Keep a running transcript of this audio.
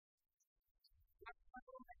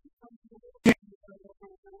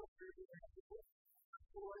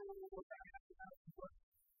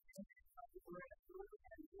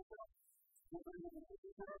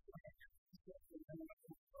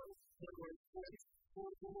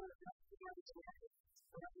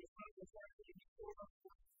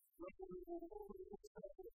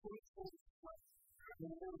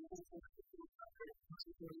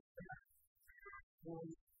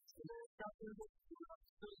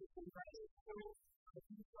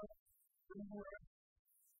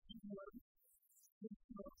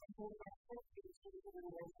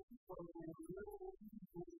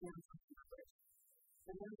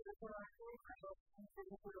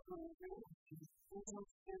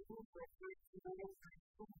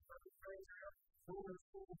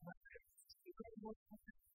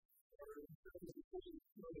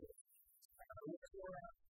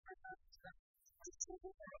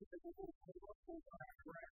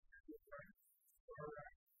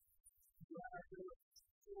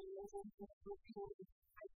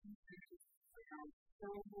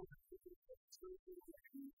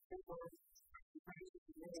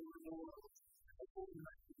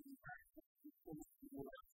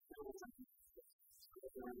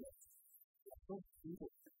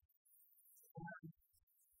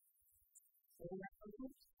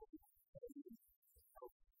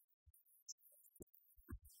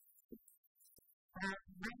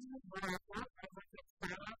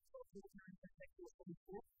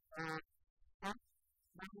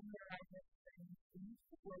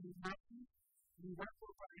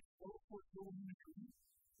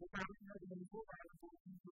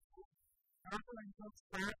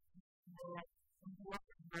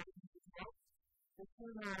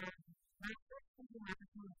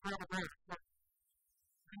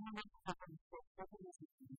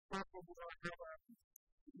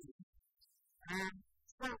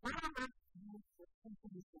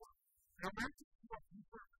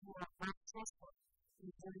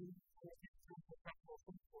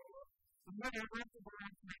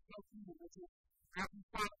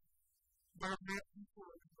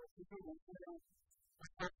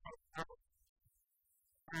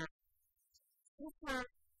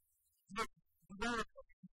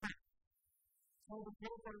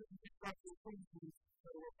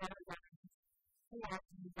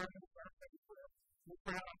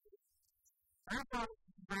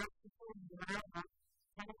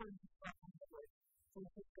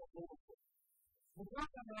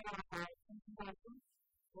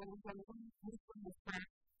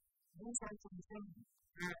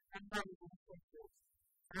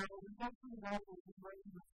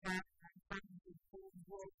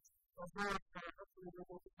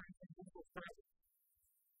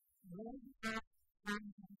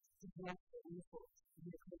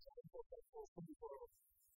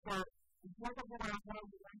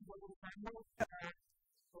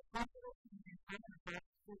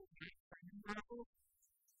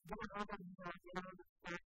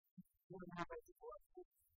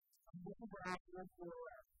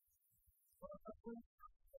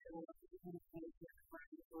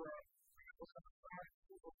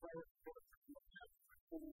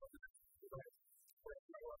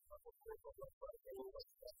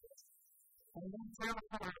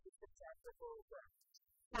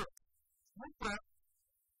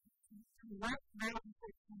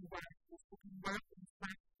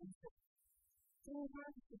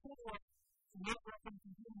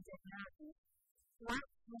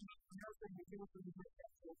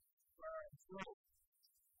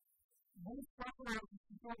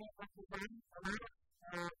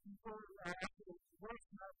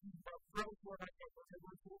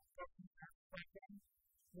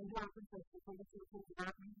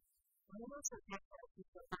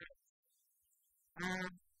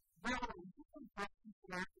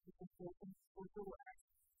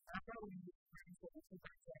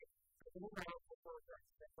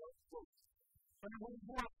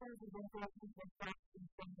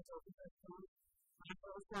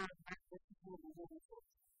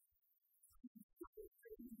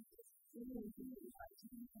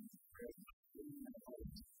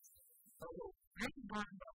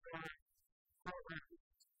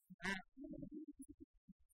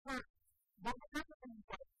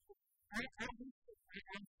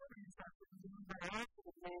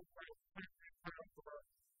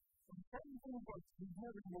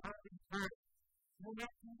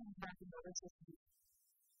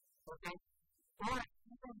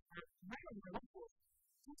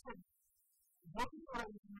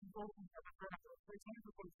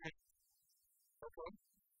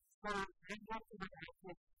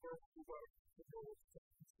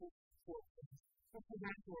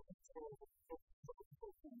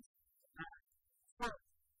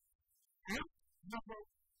Naval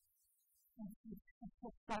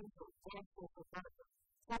Stanford, Stanford University.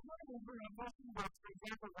 So one of the very important works, for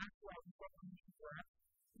example, last year I was talking to you for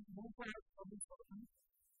movement of the children.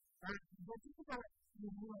 And the people that you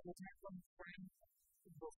know the next one is trying to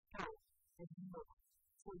go south and north.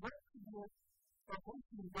 So what we do is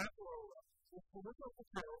in that area is to look at the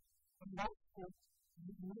code and look at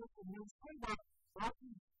the unit and you say that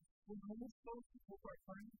often when you use those people are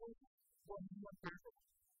trying to do what you want to do.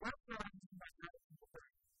 That's what I mean by that in the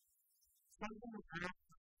brain. Something is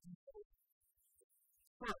happening in the brain.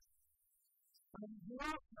 First, when you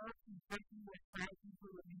are not taking the time to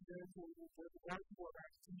remember the right word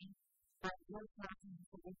vaccine, but you're talking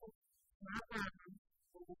to people, not happening,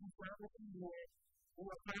 but we can start with the war,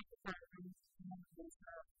 or have the patterns in this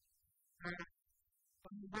house.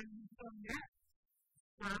 And when you come back,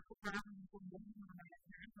 start the patterns from living on that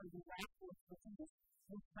hand, or the right word for this,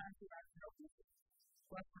 this time to that help you.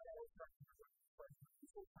 That's what I was talking about.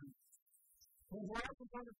 When you have to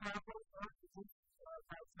go to Catholic, or to do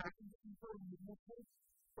talking to people in the movement,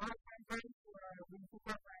 but I'm going to pick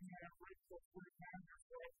up right now, like the first time or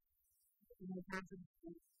so, in the person to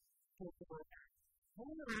talk about that. One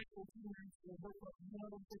of the actual students will look at more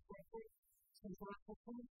than just like this, since we're at the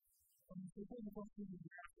point, and it's a good question to be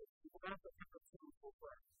asked, but that's a different story for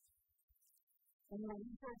us. And the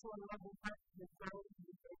research on level text is very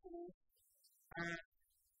individual, and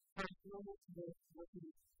has really to do with the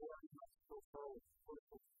story of the soul for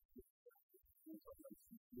the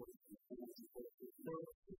so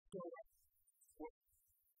it's still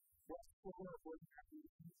what's the word we're having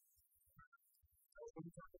as we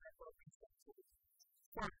talk about research.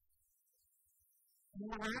 But in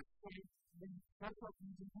the last case, the network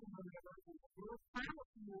using human networking, we're trying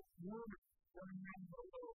to use units going down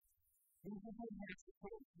below. These are the next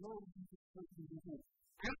case, really easy to do.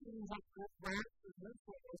 After these are good brands for this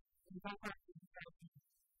case, we go back to the vaccine.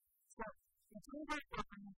 So, it's all about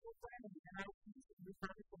government for planning and how to use the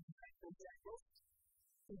public and the medical practice.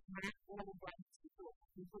 It's not all about people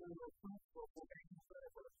who are responsible for making sure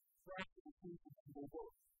that they're actually using the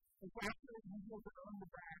work. It's actually easier to own the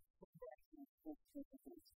back of the vaccine for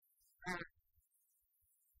citizens.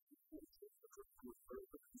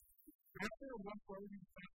 After a one voting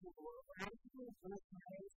factor world, how do you do this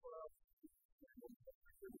matters for us?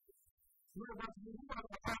 You're about to do what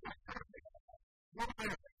about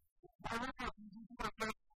it? I don't know if you do what about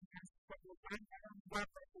it, but we're trying to have what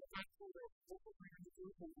we're actually trying to do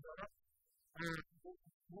in Europe.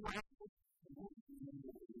 We'll have to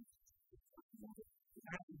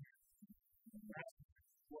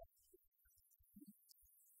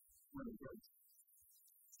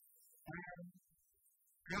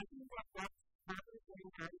I think that that's probably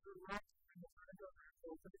very good luck and the kind of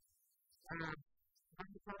open. When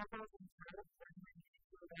the protocols and products are made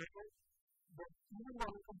for that, but even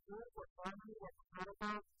though we can do it for family or for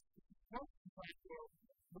protocols, it's not like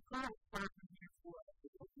the current person has to work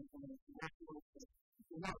with the people in the actual system.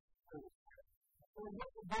 So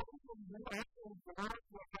what we can do actually belongs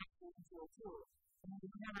to a factory into a tool, and we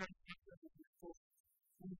can have an answer to the system.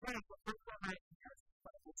 In fact, the first time I asked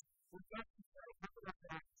this, was actually talking about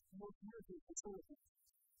that most usually facilities.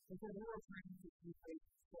 Because we were trying to do things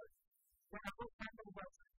first. So I was talking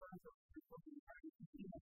about some concepts before we started to do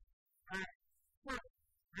that. So,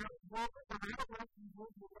 when I was working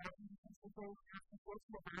with the Latin Institute, after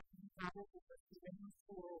working about the topic of the students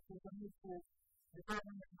for the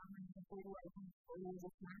government of non-institute, I think earlier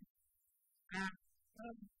this month.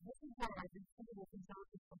 And this is what I did for the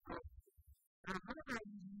consultants for college. One of our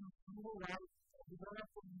engineers flew out and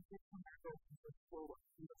developed an encryption network for Spoiler.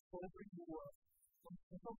 He was solving the world. And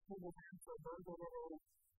the first thing was for those little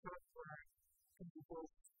short flags to be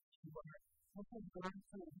built to buy. This is going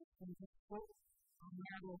to the encryption network. And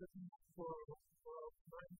now we're looking for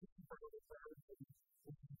 965 hours and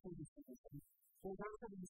the computer solution. So those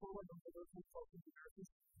are the Spoiler and the local culture devices.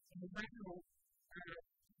 And the manual,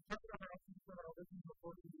 talking about things that are looking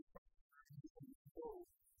for 40 years.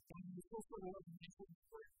 And the Cisco organization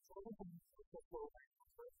for all of the Cisco programs.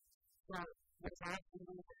 So, what's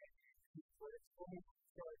actually the we're actually,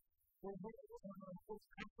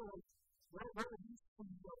 where these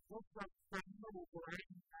things are, what's like primarily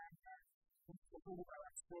variety and the thing about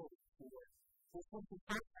our story for it. So, since the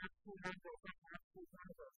first actually has the actually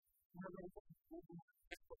kind of a more than a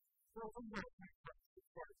so, I'm going to take that to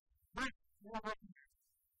start. But, we're looking at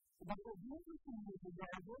but the other thing is that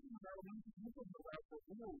I didn't know when to look at the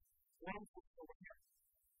rules. What is it for the next?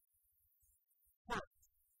 First,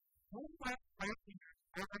 when that breaking it,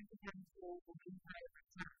 I went to get into the entire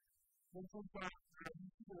time. This is that you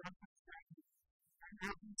see the reference strategy. And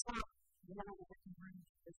as you saw, the other way to bring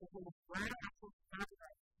is a little right after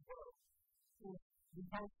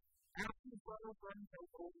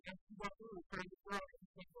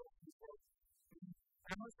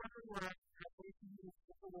what they can use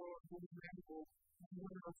for being available in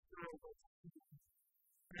one of those variables.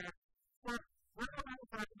 So, what I want to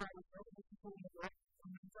talk about is what we can do next.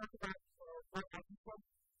 I'm going to talk about what I can put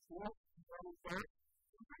what is that.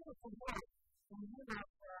 And kind of from what, when you have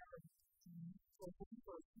the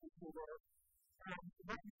people there,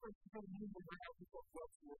 what you're supposed to do is what I can put what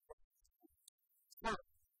to it. So,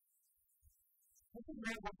 this is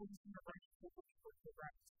not what we can do about the people to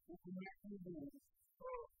that. We can actually do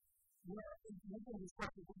we can discuss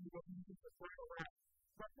it when we get into the further out.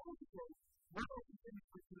 But basically, what I can finish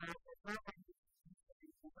with tonight is not only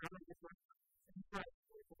the different insights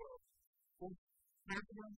for the world. It's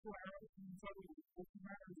happening to our integrity, which is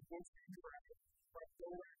not only based on the right, but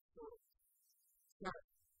data and stories.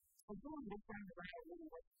 So, doing this kind of really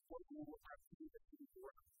what we will have to do this in the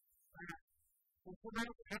world. It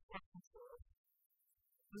provides access to stories.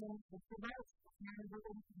 And it provides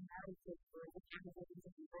accountability to analysis for the accountability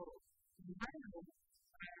of the world. And finally,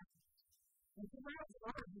 it provides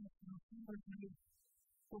all of these consumers need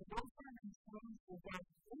to work on and change the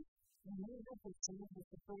value and use it to change the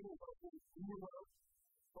security of the world.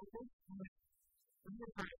 So this is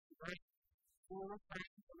enterprise, right? So let's back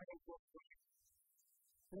to the right work.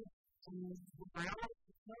 And the biology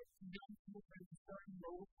is not to be starting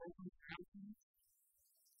those open actions.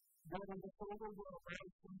 But in the further world,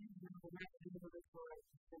 right, we need to know the right individual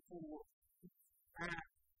to work.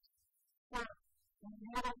 So, in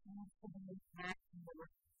order needs to be back in the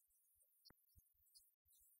work.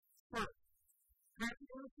 So, after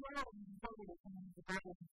the world, we can tell you that we need to back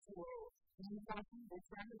in the world. And we can see this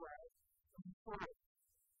anyway, and the story.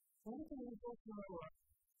 We can use this world.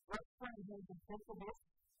 Let's try to do the best of it.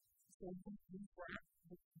 So, we can use that.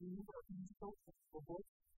 We need our principles for both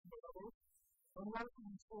the others. And what can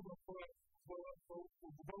we say that for the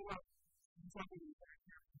develop integrity back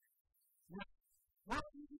now? Now, what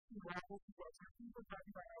we need to wrap up is that some people talk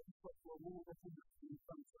about agriculture and really looking at the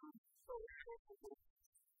function so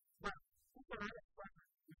but it's a lot of fun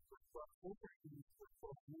to put for open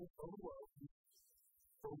the world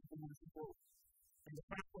so we can use the world. And the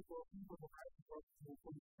fact that there are people that have to work to make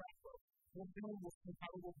things special, we're doing this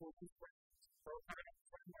competitive working for so kind of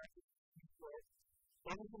market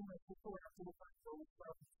everything that's before after the fact that we're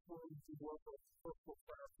starting to work with social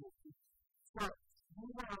therapy. So, we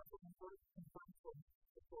are the first consumption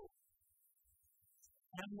of food.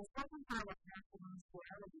 And the second part of national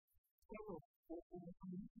reality is the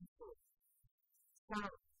community food. So,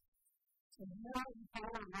 if you want to tell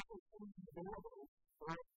them what is food available,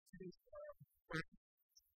 right, to this practice,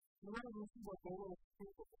 you want to see what data is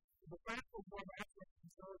available. The fact that you have access to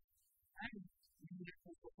food and you need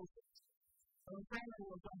access to food. So, finally,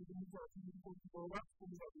 we're going to use our community to go up to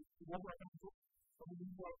the other country, and we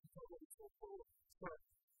need our community to go forward. So,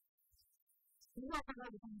 we have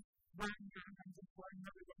another thing right now, and just one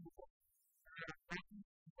other thing before. I think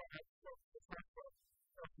that the fact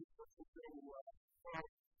that people should really well. So,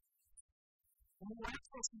 when you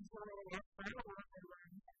access these areas, I don't know if they're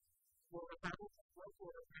learning or if I was like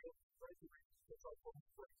or if I was graduating, it's like one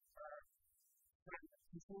of the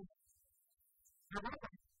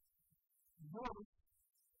however, those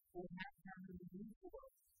will not have any need for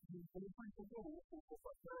us. The difference is that we're people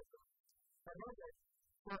for character. However,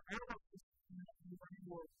 for all of this, we bring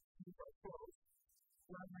more people close.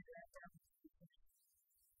 So I'm going to have to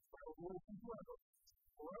so we'll see what else.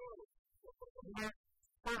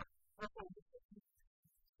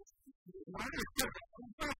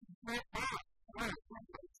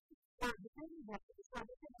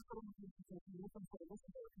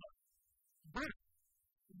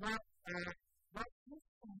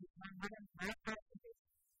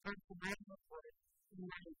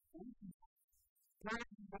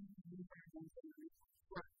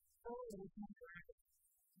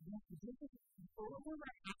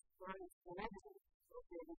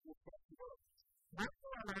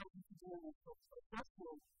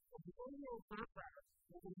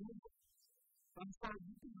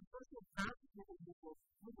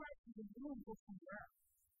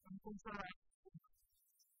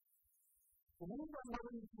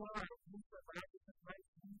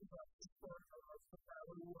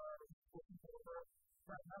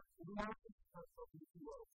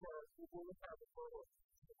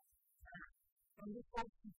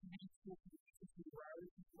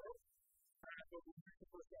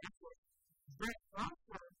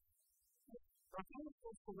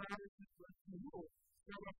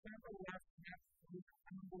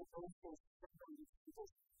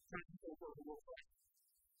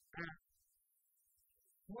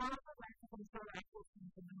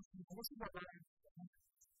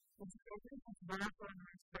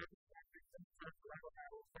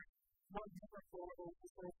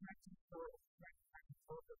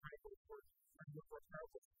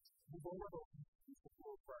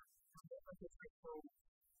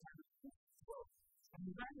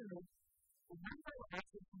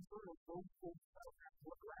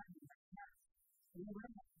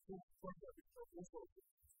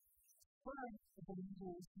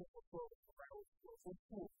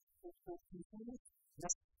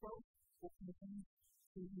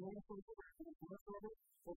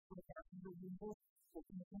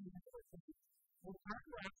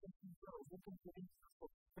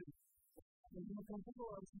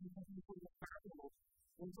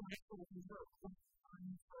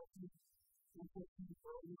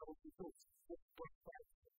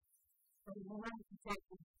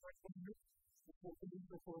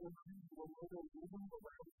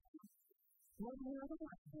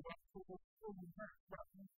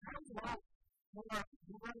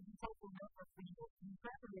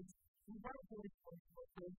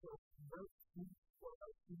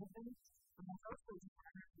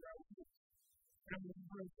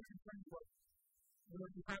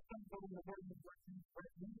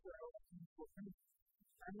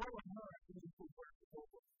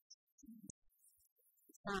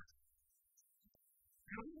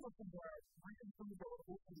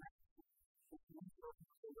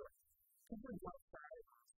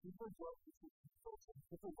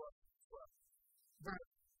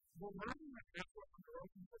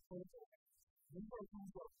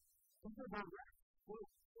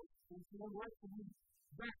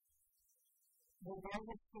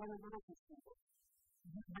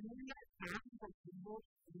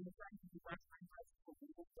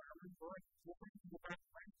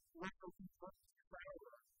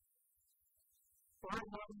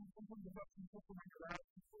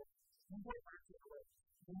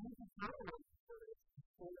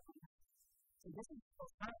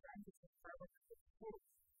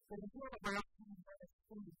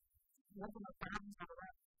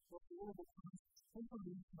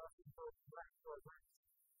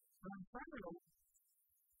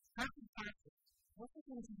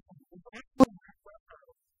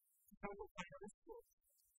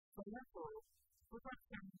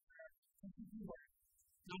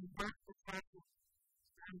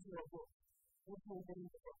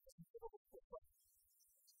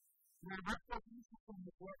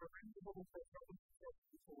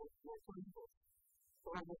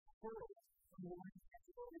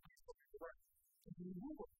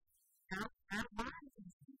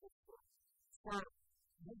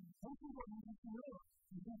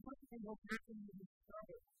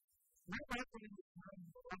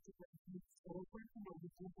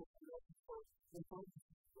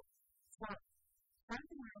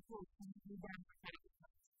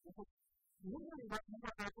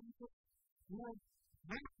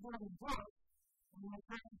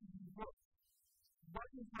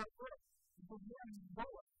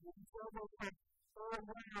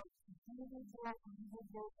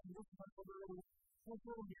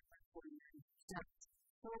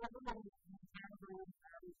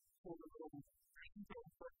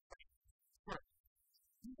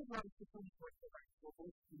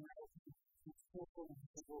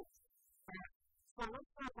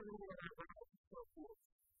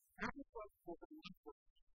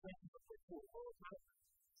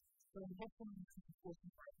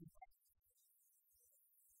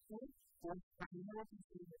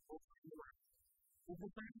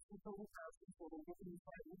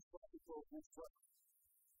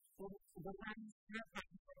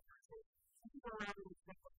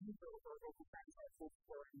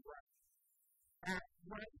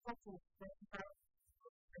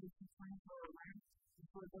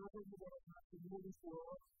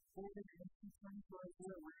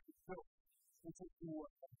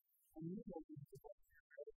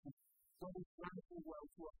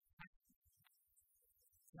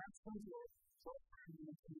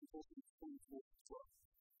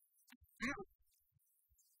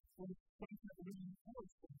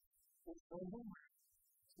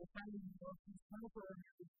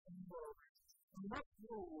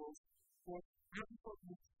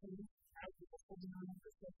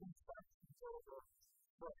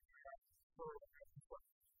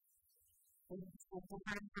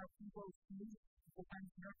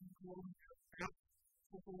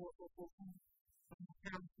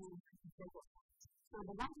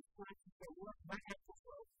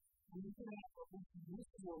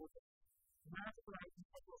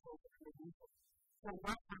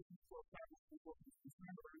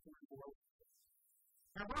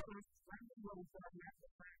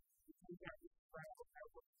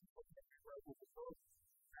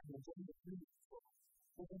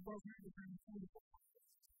 However, those are the kind of things that happen.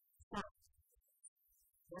 So,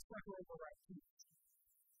 let's talk about the right piece.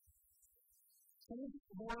 Things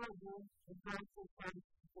more than the grateful place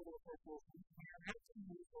for the corporation, we are actually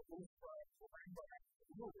using this to find out the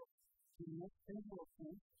rule to make things more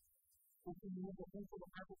true, we can use the things for the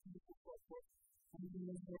opportunity to corporate, and we can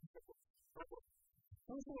use them for the corporate.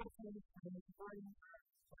 Those are the things that are very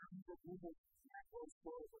important to do with those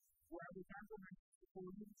forward. Where we have the right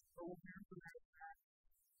security, or we have the right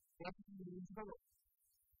everything is good.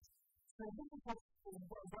 So this is what we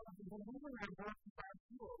really are working on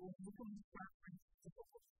here, is we can start with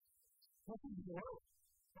this is good.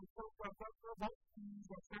 And so what means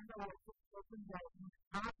that some of our systems are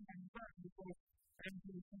not and done because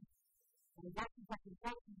MPLS and that's what we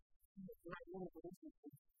want to see the right way of this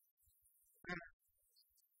system.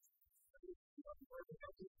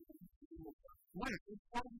 Right, it's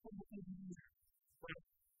part of the engineer.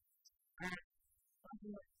 Right.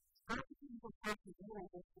 How do people talk to you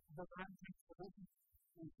about the context of this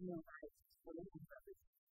and feel like the living of it?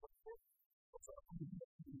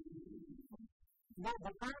 Well,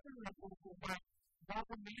 the problem is that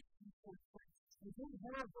government people we don't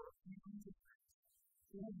have those things.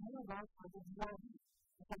 We don't have that for the world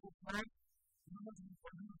because it's not using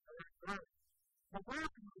for them to work. The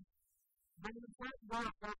problem is when you talk about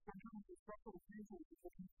the special cases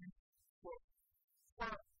of the people, so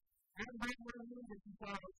I might want to use it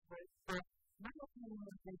because, but one of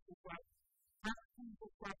the things is that how people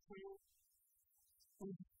structure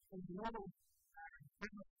is level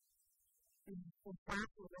in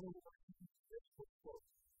fact or level of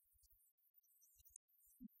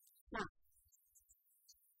so,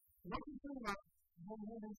 what we do now, when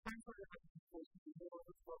we do Stanford University, we do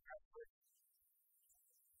this Postgraduate.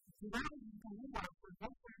 Now you can move on for no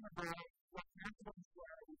time about what happens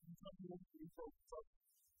where we continue to research subjects.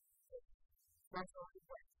 That's all the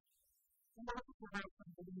way. We also provide some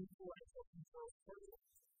of the new tools for control services.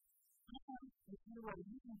 Sometimes if you are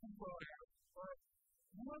using control apps, or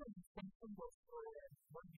you want to do some symbols for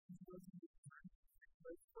what you can do to design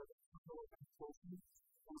for the control of consultants,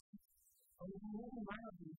 and if you move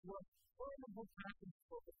around these, what are the good practices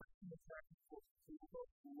for the customer practices to develop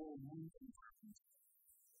the role of needs and practices?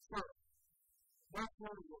 So, that's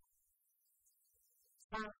what it is.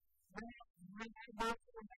 So, when I work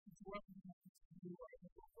for the next working do I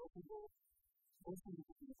think it's open to most of the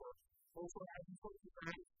people. Also, I can put the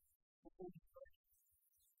right to put the right.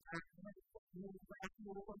 And when it's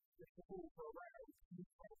actually what the people go around,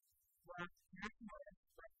 it's like, well, that's not like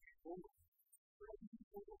that over. So, I think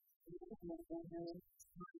it's over. It's over. It's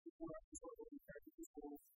over. It's over. It's over. It's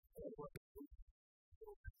over.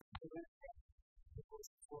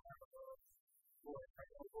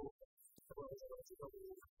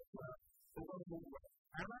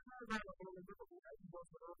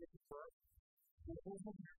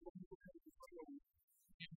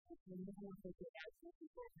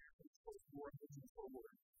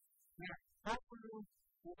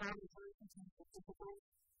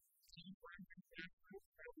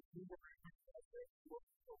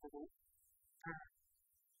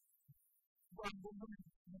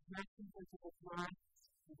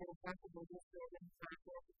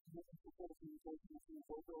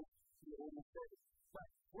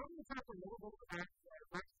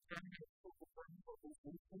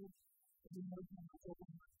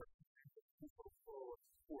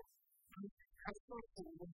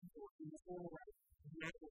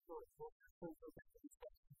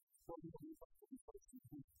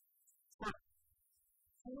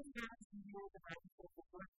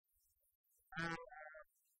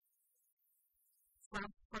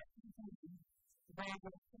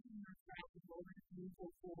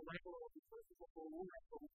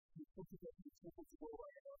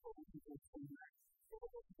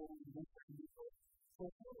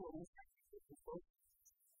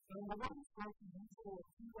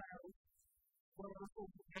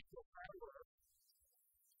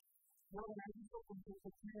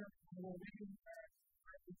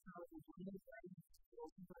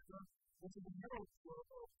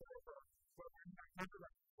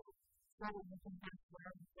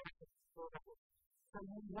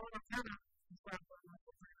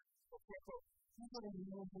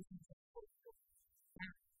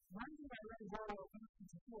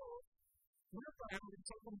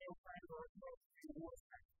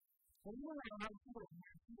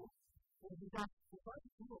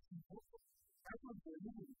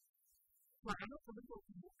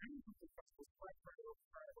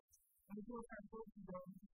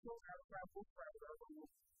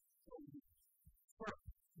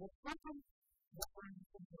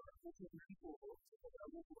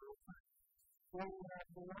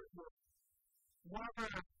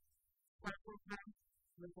 whatever platform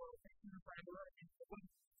with a section of fiber and the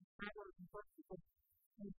fiber is important because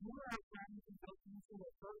if you are trying to go into a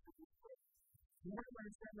vertical display, you have to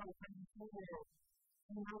understand that when you see the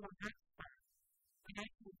next part, and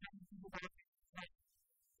actually come to the back end.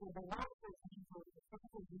 So the last person for the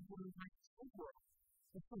typical user is like studio.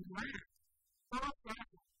 It's a graph. All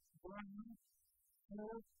graphics. One use, and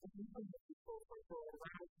using the people for the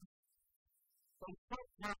around. So it's quite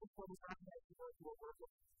graphic for the context to go to a vertical.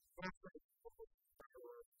 That's what it's for the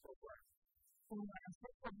fiber so far. So I'm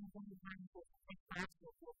still talking about the time to take back to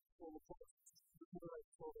the course. The like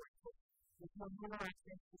full right. There's no more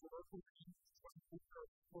access to the local teams from the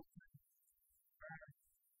full time.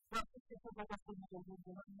 But it's just about the thing that we're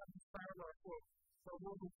doing on the side of our course. So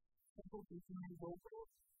we'll be simple to see the local.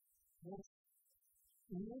 This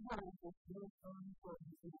legal is really fun for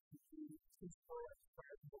people to see Cisco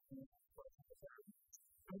outside of the course of the time.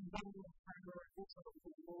 And then we'll find our additional to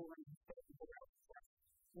the lower and instead of the outside.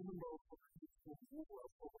 Even though for the Cisco, we'll go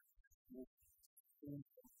forward to the school. And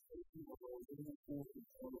taking the role in the course of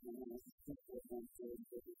the rules, Cisco will do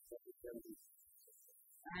the secretary.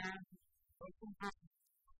 And I think that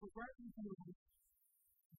for that reason,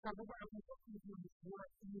 because of our people who is more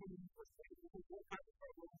community perspective, we will have to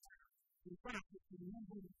say one time. In fact, if you're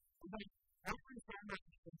using, like, every family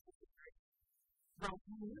is consistent, but if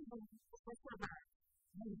you're using the system that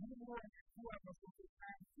you really have to have a system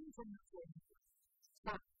that is in the same way.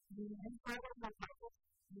 So, you inside of the public,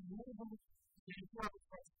 you really have to have a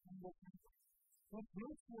system in the same way. It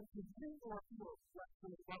makes you continue to feel like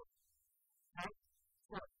you're right. Right?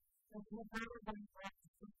 So, if you're better than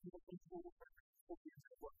practice, you will be able to practice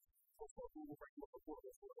the work. Also, we will bring the report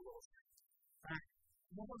as well.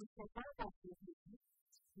 We're going to take out those businesses.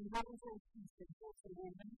 We want to go to Cisco, so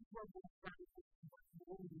we're going to go to the practice and what we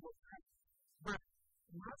will do with that. But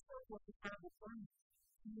most of what the private firms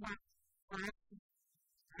do not practice.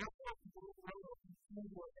 I want to do it right or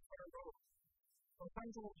continue with the better role. So,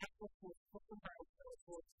 things that will help us with supervise those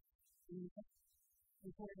sorts.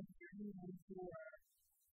 We put a journey into work,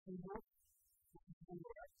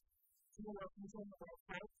 to our vision of our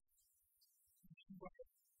sites, and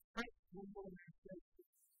right, we will have to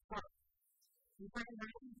start. We find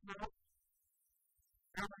that we know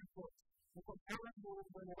our course. Because our goal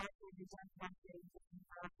will likely be done one day to be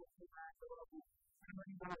powerful to our level. And when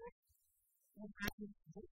we know it, we have to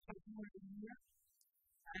take more than a year,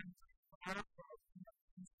 and our course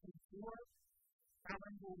is to ensure our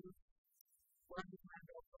goal when we find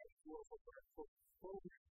out what it was for our course.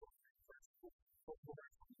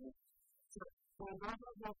 So, for a lot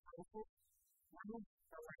of our courses, one is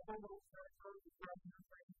a level of character, the government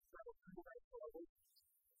range, that will be right forward.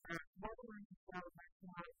 Another one is our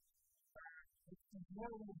maximize, it's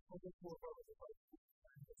really important for our devices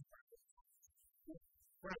and this practice.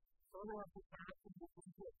 But, further up the path, we will be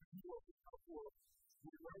able to do what we call for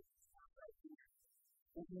the right outside here.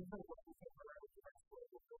 And we know what we can allow the device for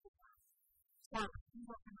the time. So, we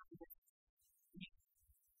will come up with it.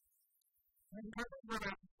 And having what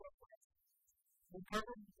I can say, and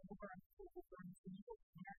having the device for the time to use it,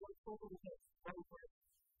 and I will totally get very quick.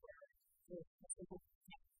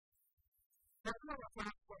 That's not a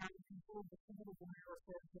fact that I can control the physical denial of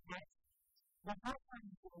the device. The first time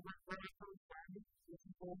you will work very close standing, which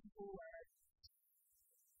is going to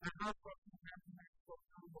a house that you have to make for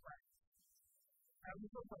the device. Now, we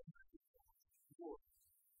don't have to make it for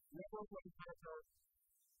we don't have to make it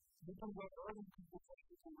we can get early people to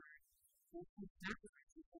make it for which is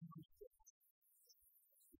activated in most cases.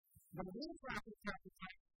 The main traffic type,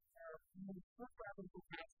 the first traffic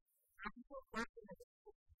type, actual question of it,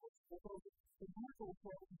 because the usual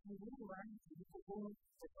code, if you really learn to use the rules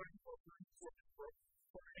of practical science for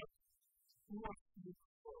it, you want to use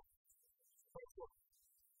the code. That's what.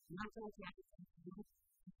 Natural traffic type is used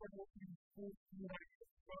instead of being full united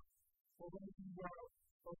stuff, or when you can go,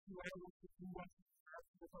 or two hours to do what you have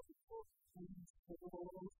to look at the code, you use the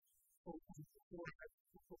rules, so you can secure it,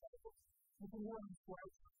 you can learn to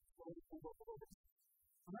slice it, so you can go over it.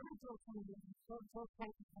 Another thing is you start both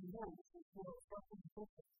places in the world, which is for a special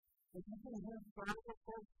system. If you can use vertical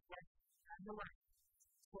code, like on the right,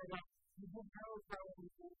 so that you can power quality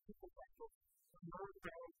for the people sector, and lower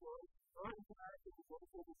power quality, or you can actually go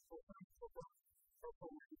for the system, so that that's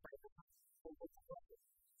what we decide to do.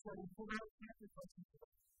 So you can have a sacrifice to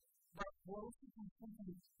that. But most of the things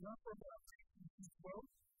is not for the operations growth,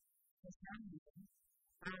 as handling,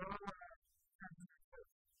 and all handling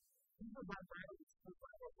first. These are my values for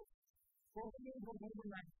my level. So we need to live in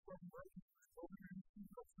that from working over and see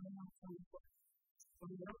what's going on for you. So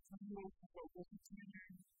we don't see you to go with the team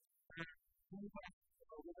and we have to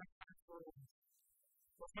go with that factor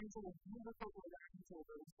potential of beautiful relations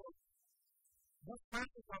over the book. This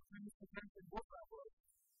practice of things to come to book level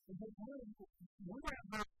is a very we have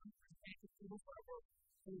not access to this level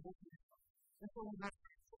to the book level. This will not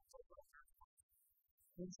access to the book level.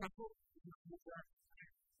 In simple, this is the fact that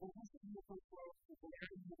this is the book level to the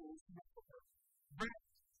end of the semester. But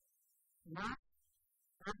not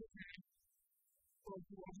every time so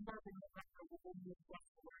to end up in the fact that we're going to get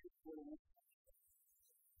the right for the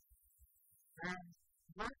and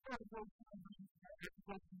one of the things that I'm going to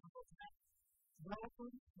education of the fact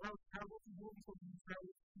welcome, how would you do this in the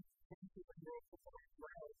States? Thank you for your support as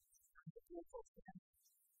well. And the beautiful thing.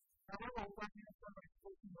 However, I'm going to start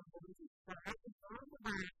education of the music. So I can learn the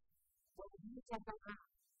back, what the music of the back,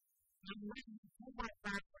 and when you do that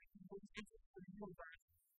back, I can do this for you back,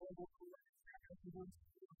 or the career, and I can do this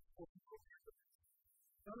for you for people.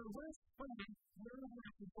 So the worst thing, you're going to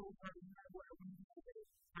have to go about it now where we need to get it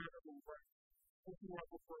out of the work. If you want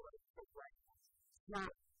to go right, so right. Now,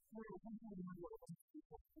 we don't know what it is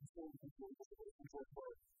to control the control of the control for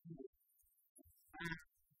you.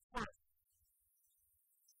 First,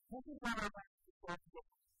 this is what I like to talk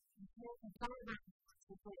about. You can't control that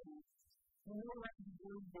control. You know what you're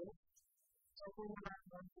doing this, so we will not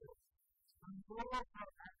know this. And grow up how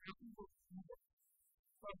I can go through this.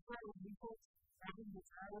 So for people, having this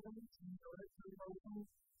evidence in order to know who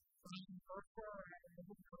and also I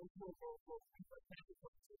think also for people that you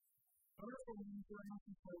can see. Also, when you learn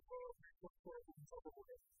to play ball, that's what you're doing so well.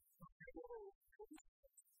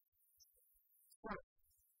 So,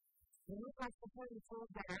 when you guys compare the tools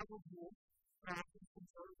that I would use, practice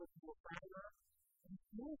control with your fiber, and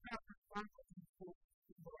you have to find what you do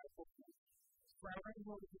to the right of you. So I already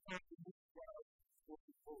know that you have to use that with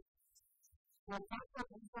the tools. So that's what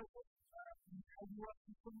we focus on. I want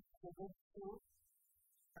to think the good tools,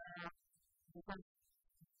 because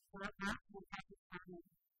for that, we have to find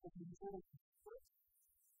the utility first.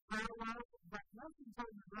 But most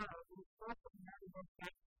important of all, we also have to look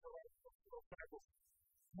at the right of the fiber.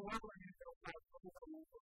 However, I have to apply for the right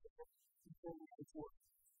of the fiber.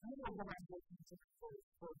 I know that I'm looking to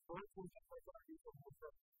for virtual technology for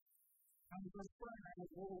myself. And the first time I was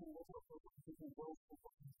really looking for different roles for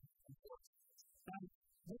support. And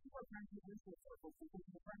this is what I'm doing for purpose, because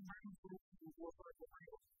the time my interest in the work of the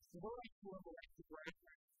fiber, the more I feel like to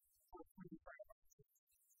graduate for 25 hours.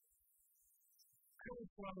 I would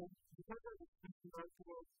say, because of the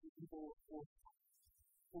virtual people who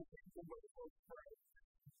can do what it is for us.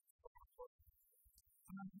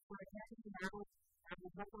 For example, I would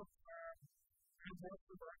look up and work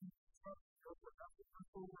for the organization, or for the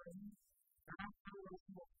people learning, and I'm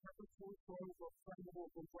creating a purposeful way of studying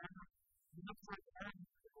the grammar. You look like that,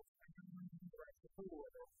 and then when you write the tool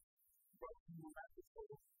with it, but you have to say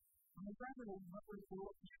it. And the grammar is not very cool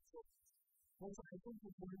at the answer. And so I think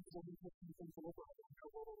it's one of the reasons you can deliver on how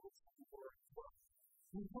well it is before as well.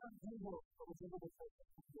 We can't do work, but it's able to take it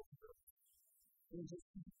to the other. We just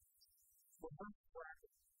the first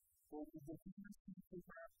practice, where we just use people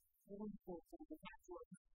that really support the natural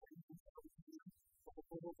and the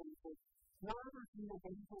total benefit. Whatever you know,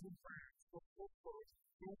 benefit in practice, the first course,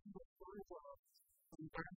 you can get stories of, and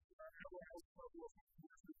that's how we have to do it.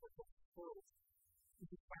 To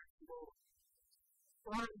be practical.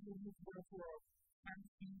 Or you need to go to a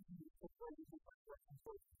campaign to be supported with that person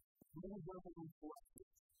first. Really go to the collective.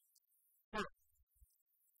 So,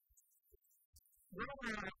 what am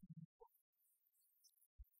I asking you for?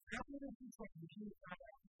 After the teacher, you should have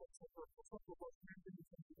asked for support for what happened in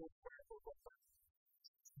terms of those practical questions.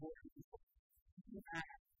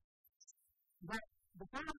 But the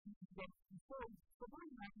problem is that before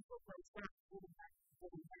providing practical questions starts with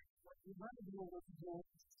what you want to be able to do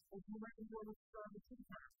is you might be able to start with two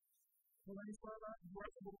times. So when you start out, you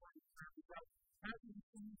also will want to start with that. How do you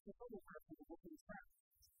change the other parts of the book in start?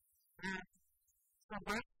 And so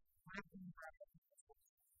that's my thing about it.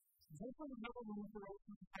 This is another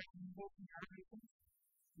manipulation that you make in our nations.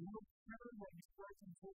 You will never know this person to